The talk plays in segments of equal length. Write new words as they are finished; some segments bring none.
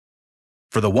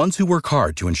For the ones who work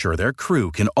hard to ensure their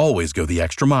crew can always go the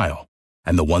extra mile,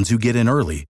 and the ones who get in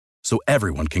early so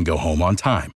everyone can go home on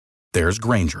time, there's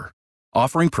Grainger,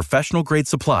 offering professional-grade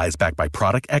supplies backed by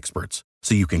product experts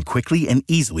so you can quickly and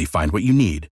easily find what you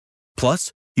need.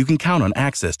 Plus, you can count on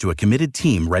access to a committed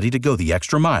team ready to go the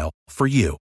extra mile for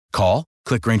you. Call,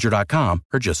 click Grainger.com,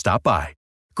 or just stop by.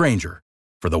 Grainger,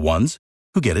 for the ones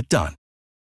who get it done.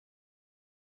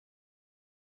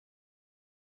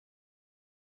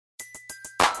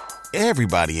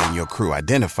 Everybody in your crew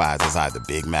identifies as either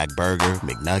Big Mac Burger,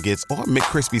 McNuggets, or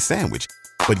McCrispy Sandwich.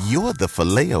 But you're the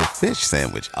Filet-O-Fish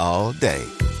Sandwich all day.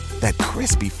 That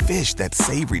crispy fish, that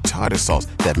savory tartar sauce,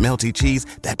 that melty cheese,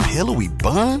 that pillowy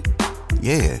bun.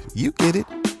 Yeah, you get it.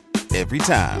 Every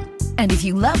time. And if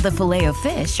you love the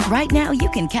Filet-O-Fish, right now you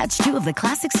can catch two of the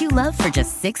classics you love for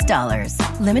just $6.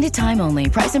 Limited time only.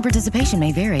 Price and participation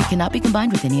may vary. Cannot be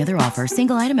combined with any other offer.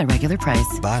 Single item at regular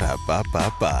price.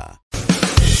 Ba-da-ba-ba-ba.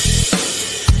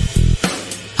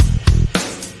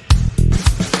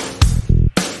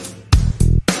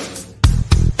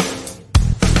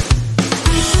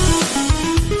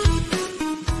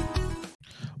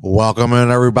 Welcome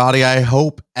in, everybody. I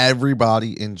hope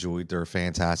everybody enjoyed their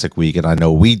fantastic weekend. I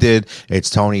know we did. It's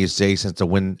Tony, it's Jason. It's the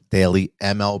Win Daily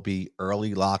MLB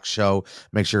Early Lock Show.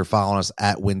 Make sure you're following us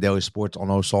at Win Daily Sports on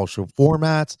those social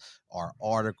formats, our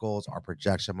articles, our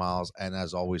projection models, and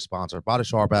as always, sponsored by the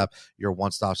Sharp app, your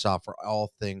one-stop shop for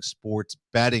all things sports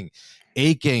betting.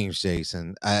 8 games,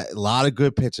 Jason. A lot of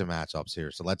good pitching matchups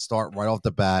here. So let's start right off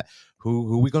the bat.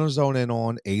 Who we going to zone in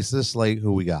on? Ace of the slate.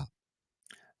 Who we got?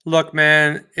 Look,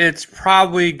 man, it's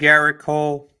probably Garrett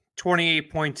Cole,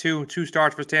 28.2, 2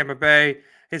 starts for Tampa Bay.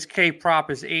 His K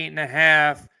prop is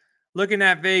 8.5. Looking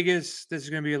at Vegas, this is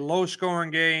going to be a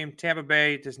low-scoring game. Tampa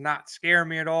Bay does not scare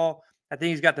me at all. I think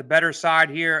he's got the better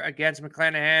side here against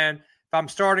McClanahan. If I'm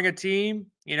starting a team,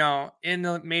 in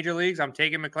the major leagues, I'm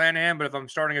taking McClanahan. But if I'm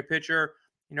starting a pitcher,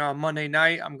 on Monday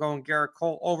night, I'm going Garrett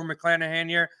Cole over McClanahan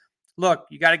here. Look,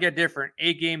 you got to get different.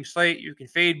 8-game slate. You can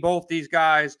fade both these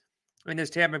guys in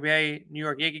this Tampa Bay New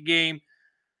York Yankee game.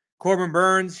 Corbin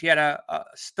Burns, he had a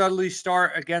studly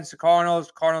start against the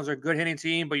Cardinals. Cardinals are a good hitting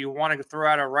team, but you want to throw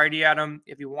out a righty at him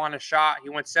if you want a shot. He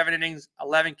went 7 innings,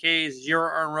 11 Ks,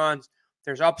 0 earned runs.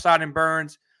 There's upside in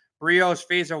Burns. Brios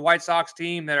face a White Sox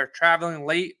team that are traveling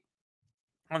late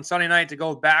on Sunday night to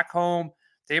go back home.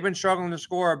 They've been struggling to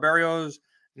score. Barrios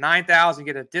 9,000,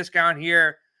 get a discount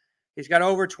here. He's got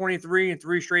over 23 in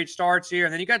 3 straight starts here.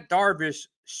 And then you got Darvish,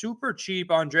 super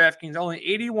cheap on DraftKings, only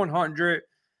 8,100,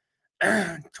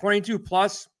 22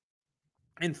 plus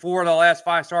in 4 of the last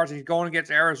 5 starts. He's going against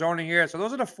Arizona here. So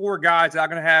those are the 4 guys that I'm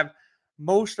going to have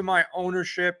most of my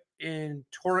ownership in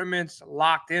tournaments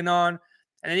locked in on.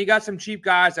 And then you got some cheap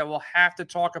guys that we'll have to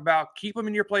talk about. Keep them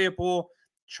in your player pool.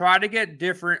 Try to get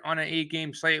different on an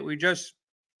 8-game slate. We just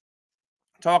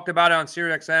talked about it on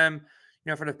SiriusXM,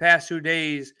 for the past 2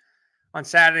 days on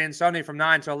Saturday and Sunday from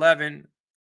 9 to 11.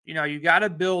 You got to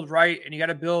build right, and you got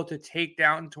to build to take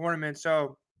down tournaments.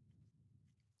 So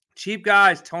cheap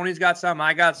guys, Tony's got some,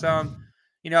 I got some.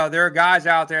 There are guys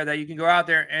out there that you can go out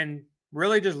there and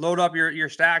really just load up your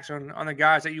stacks on the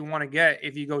guys that you want to get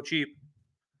if you go cheap.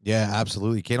 Yeah,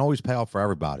 absolutely. You can't always pay off for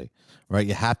everybody, right?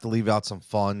 You have to leave out some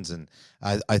funds, and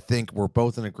I think we're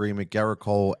both in agreement. Garrett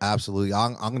Cole, absolutely.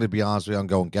 I'm going to be honest with you. I'm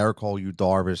going Garrett Cole, you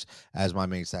Darvish as my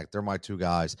main stack. They're my 2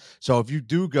 guys. So if you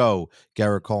do go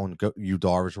Garrett Cole and you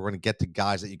Darvish, we're going to get the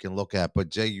guys that you can look at. But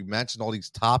Jay, you mentioned all these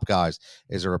top guys.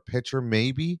 Is there a pitcher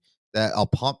maybe? That a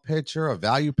pump pitcher, a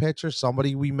value pitcher,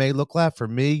 somebody we may look at? For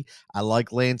me, I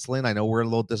like Lance Lynn. I know we're in a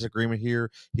little disagreement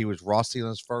here. He was rusty in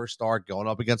his first start going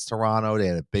up against Toronto. They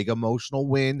had a big emotional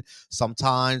win.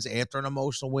 Sometimes after an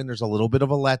emotional win, there's a little bit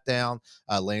of a letdown.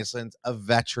 Lance Lynn's a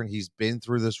veteran. He's been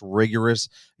through this rigorous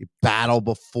battle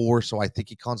before, so I think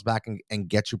he comes back and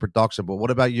gets you production. But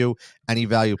what about you? Any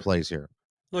value plays here?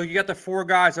 Look, you got the 4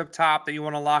 guys up top that you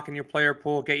want to lock in your player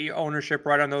pool, get your ownership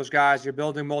right on those guys. You're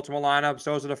building multiple lineups.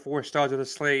 Those are the 4 studs of the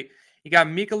slate. You got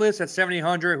Mikolas at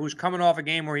 7,800, who's coming off a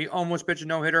game where he almost pitched a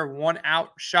no-hitter, 1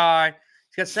 out shy.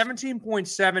 He's got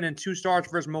 17.7 in 2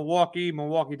 starts versus Milwaukee.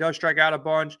 Milwaukee does strike out a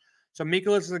bunch. So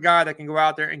Mikolas is a guy that can go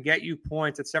out there and get you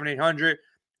points at 7,800.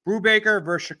 Brubaker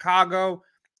versus Chicago.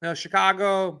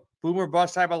 Chicago, boomer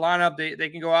bust type of lineup. They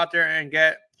can go out there and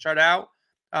get shut out.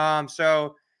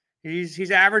 So He's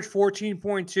averaged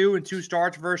 14.2 in 2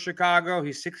 starts versus Chicago.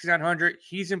 He's 6,900.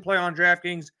 He's in play on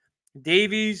DraftKings.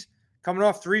 Davies coming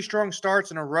off 3 strong starts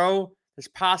in a row. There's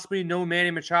possibly no Manny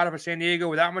Machado for San Diego.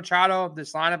 Without Machado,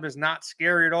 this lineup is not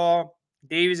scary at all.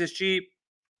 Davies is cheap.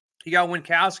 You got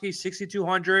Winkowski,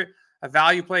 6,200. A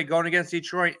value play going against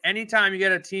Detroit. Anytime you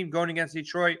get a team going against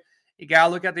Detroit You got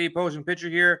to look at the opposing pitcher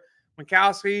here.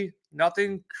 Winkowski,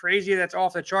 nothing crazy that's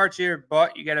off the charts here,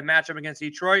 but you got to match up against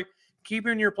Detroit. Keep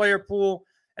him in your player pool.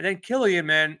 And then Killian,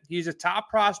 man, he's a top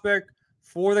prospect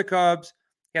for the Cubs.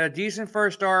 He had a decent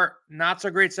first start, not so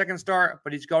great second start,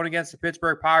 but he's going against the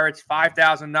Pittsburgh Pirates,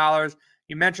 $5,000.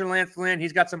 You mentioned Lance Lynn.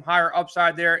 He's got some higher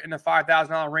upside there in the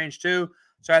 $5,000 range too.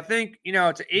 So I think,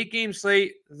 it's an 8-game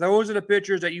slate. Those are the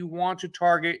pitchers that you want to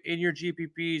target in your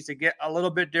GPPs to get a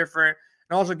little bit different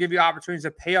and also give you opportunities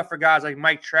to pay up for guys like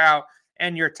Mike Trout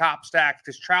and your top stacks,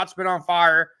 because Trout's been on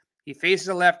fire. He faces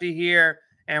a lefty here.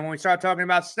 And when we start talking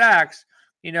about stacks,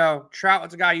 Trout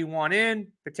is a guy you want in,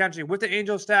 potentially with the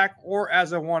Angel stack or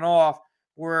as a one-off,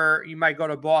 where you might go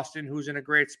to Boston, who's in a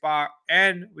great spot.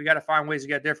 And we got to find ways to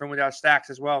get different with our stacks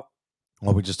as well.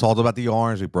 Well, we just talked about the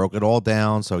orange. We broke it all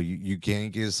down. So you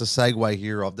can't give us a segue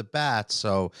here of the bats.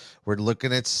 So we're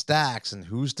looking at stacks and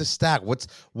who's the stack.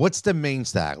 What's the main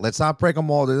stack? Let's not break them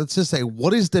all. Let's just say,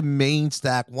 what is the main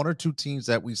stack? One or two teams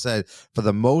that we said for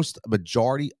the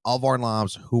majority of our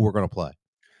lives who we're going to play.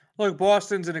 Look,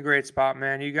 Boston's in a great spot,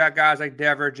 man. You got guys like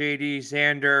Dever, JD,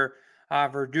 Xander,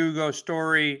 Verdugo,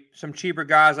 Story, some cheaper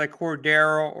guys like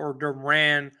Cordero or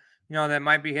Duran, that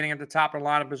might be hitting at the top of the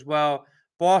lineup as well.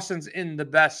 Boston's in the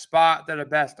best spot. They're the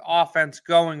best offense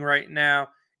going right now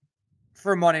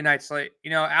for Monday night slate.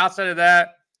 Outside of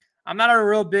that, I'm not a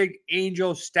real big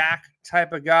Angel stack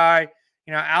type of guy.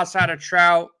 Outside of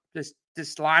Trout, this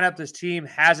lineup, this team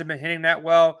hasn't been hitting that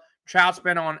well. Trout's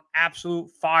been on absolute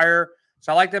fire.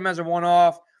 So I like them as a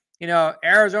one-off.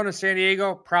 Arizona, San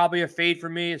Diego, probably a fade for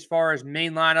me as far as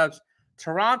main lineups.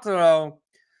 Toronto,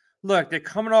 look, they're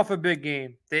coming off a big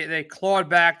game. They clawed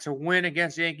back to win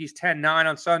against the Yankees 10-9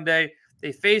 on Sunday.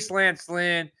 They faced Lance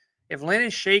Lynn. If Lynn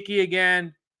is shaky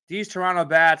again, these Toronto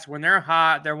bats, when they're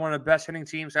hot, they're one of the best hitting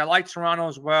teams. I like Toronto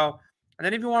as well. And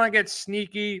then if you want to get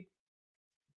sneaky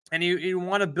and you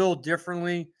want to build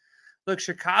differently, look,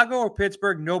 Chicago or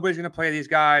Pittsburgh, nobody's going to play these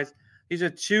guys. These are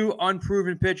two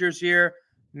unproven pitchers here,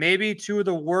 maybe two of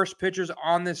the worst pitchers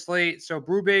on this slate. So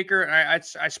Brubaker,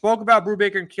 I spoke about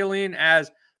Brubaker and Killian as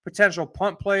potential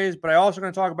punt plays, but I also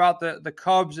going to talk about the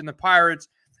Cubs and the Pirates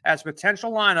as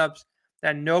potential lineups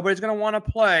that nobody's going to want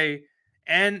to play,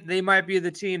 and they might be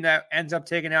the team that ends up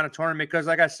taking down a tournament because,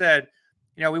 like I said,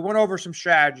 we went over some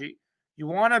strategy. You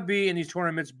want to be in these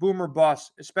tournaments boom or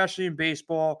bust, especially in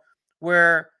baseball,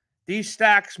 where these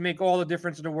stacks make all the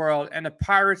difference in the world, and the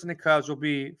Pirates and the Cubs will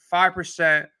be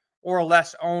 5% or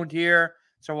less owned here.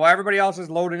 So while everybody else is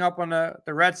loading up on the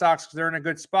Red Sox because they're in a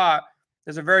good spot,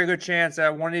 there's a very good chance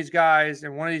that one of these guys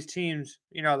and one of these teams,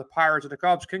 the Pirates or the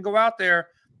Cubs, can go out there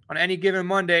on any given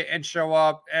Monday and show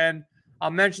up. And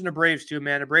I'll mention the Braves too,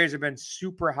 man. The Braves have been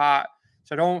super hot.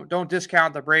 So don't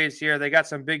discount the Braves here. They got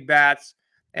some big bats.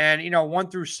 And,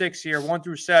 1 through 6 here, 1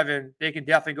 through 7, they can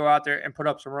definitely go out there and put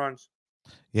up some runs.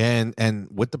 Yeah, and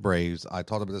with the Braves, I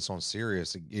talked about this on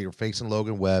Sirius. You're facing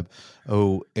Logan Webb.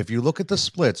 Oh, if you look at the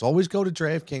splits, always go to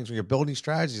DraftKings when you're building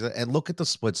strategies and look at the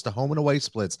splits, the home and away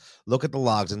splits. Look at the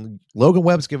logs, and Logan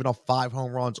Webb's given up 5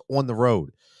 home runs on the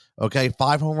road. Okay,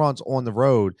 5 home runs on the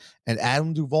road, and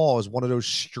Adam Duvall is one of those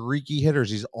streaky hitters.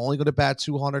 He's only going to bat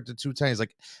 200 to 210. He's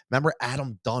like, remember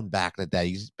Adam Dunn back in the day?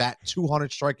 He's bat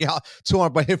 200, strike out 200,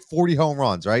 but hit 40 home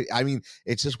runs, right? I mean,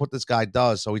 it's just what this guy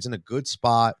does. So he's in a good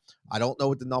spot. I don't know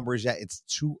what the number is yet. It's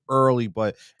too early,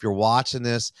 but if you're watching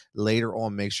this later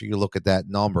on, make sure you look at that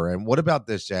number. And what about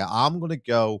this, Jay? I'm going to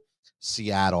go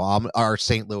Seattle or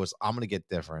St. Louis. I'm going to get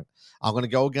different. I'm going to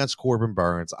go against Corbin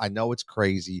Burns. I know it's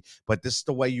crazy, but this is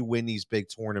the way you win these big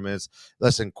tournaments.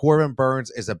 Listen, Corbin Burns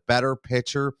is a better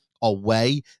pitcher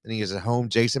away than he is at home.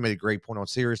 Jason made a great point on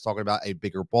Sirius talking about a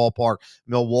bigger ballpark.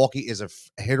 Milwaukee is a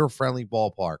hitter-friendly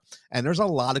ballpark, and there's a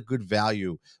lot of good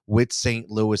value with St.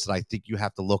 Louis that I think you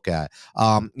have to look at.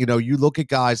 You look at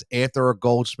guys after a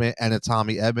Goldschmidt and a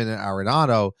Tommy Edman and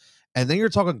Arenado, and then you're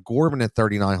talking Gorman at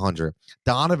 3,900,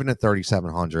 Donovan at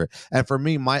 3,700. And for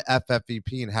me, my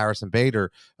FFVP and Harrison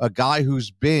Bader, a guy who's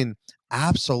been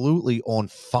absolutely on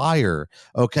fire.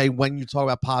 Okay, when you talk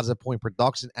about positive point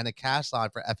production and a cash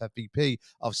line for FFVP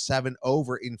of 7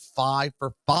 over in 5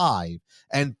 for 5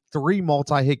 and 3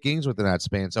 multi-hit games within that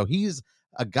span. So he's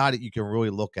a guy that you can really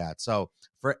look at. So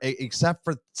except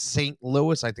for St.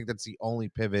 Louis, I think that's the only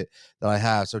pivot that I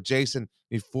have. So Jason,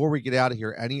 before we get out of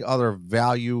here, any other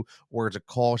value, words of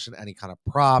caution, any kind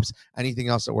of props, anything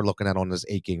else that we're looking at on this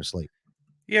 8-game slate?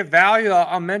 Yeah, value.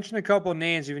 I'll mention a couple of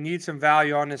names if you need some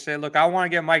value on this. Say, look, I want to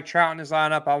get Mike Trout in this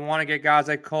lineup. I want to get guys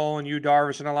like Cole and Yu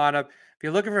Darvish in the lineup. If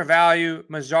you're looking for value,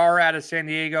 Mazzara out of San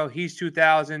Diego, he's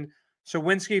 2,000.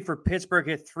 Sawinski for Pittsburgh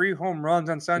hit 3 home runs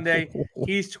on Sunday.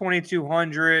 He's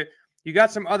 2,200. You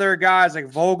got some other guys like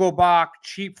Vogelbach,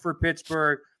 cheap for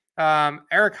Pittsburgh.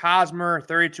 Eric Hosmer,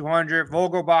 3,200.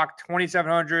 Vogelbach,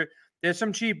 2,700. There's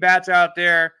some cheap bats out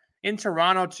there. In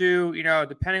Toronto, too,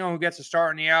 depending on who gets to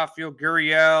start in the outfield,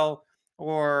 Gurriel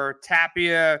or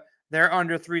Tapia, they're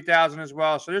under 3,000 as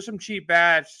well. So there's some cheap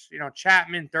bats.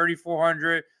 Chapman,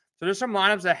 3,400. So there's some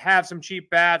lineups that have some cheap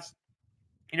bats.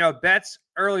 Bets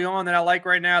early on that I like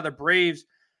right now, the Braves.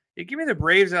 They give me the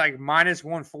Braves at like minus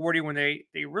 140 when they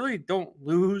really don't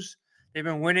lose. They've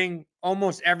been winning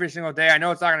almost every single day. I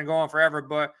know it's not going to go on forever,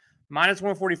 but minus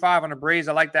 145 on the Braves,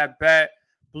 I like that bet.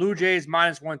 Blue Jays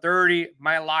minus 130,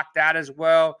 might lock that as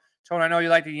well. Tony, I know you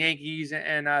like the Yankees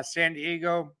and San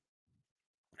Diego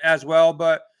as well,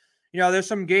 but there's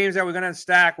some games that we're going to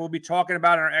stack. We'll be talking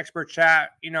about in our expert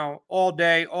chat, all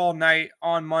day, all night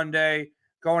on Monday,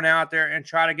 going out there and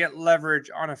try to get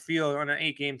leverage on a field on an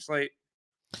 8-game slate.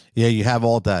 Yeah, you have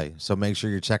all day. So make sure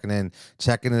you're checking in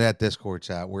that Discord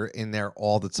chat. We're in there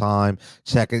all the time,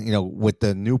 checking, with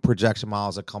the new projection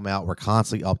models that come out, we're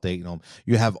constantly updating them.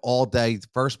 You have all day.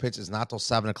 First pitch is not till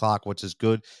 7:00, which is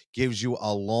good. Gives you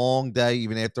a long day,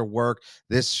 even after work.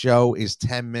 This show is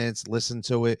 10 minutes. Listen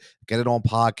to it. Get it on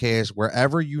podcast.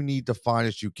 Wherever you need to find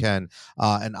us, you can.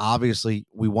 And obviously,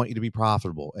 we want you to be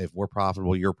profitable. If we're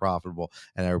profitable, you're profitable,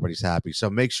 and everybody's happy. So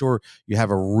make sure you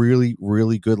have a really,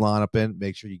 really good lineup in.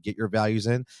 Make sure you get your values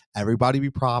in. Everybody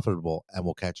be profitable, and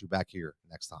we'll catch you back here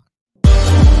next time.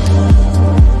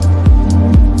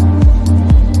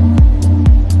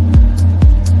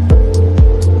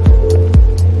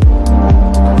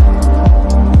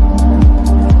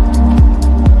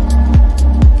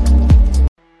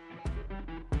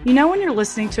 When you're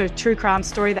listening to a true crime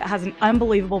story that has an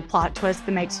unbelievable plot twist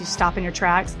that makes you stop in your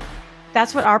tracks?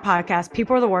 That's what our podcast,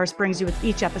 People Are the Worst, brings you with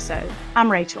each episode.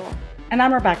 I'm Rachel. And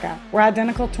I'm Rebecca. We're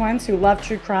identical twins who love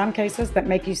true crime cases that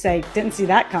make you say, didn't see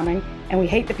that coming, and we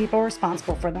hate the people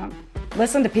responsible for them.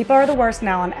 Listen to People Are the Worst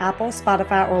now on Apple,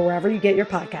 Spotify, or wherever you get your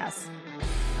podcasts.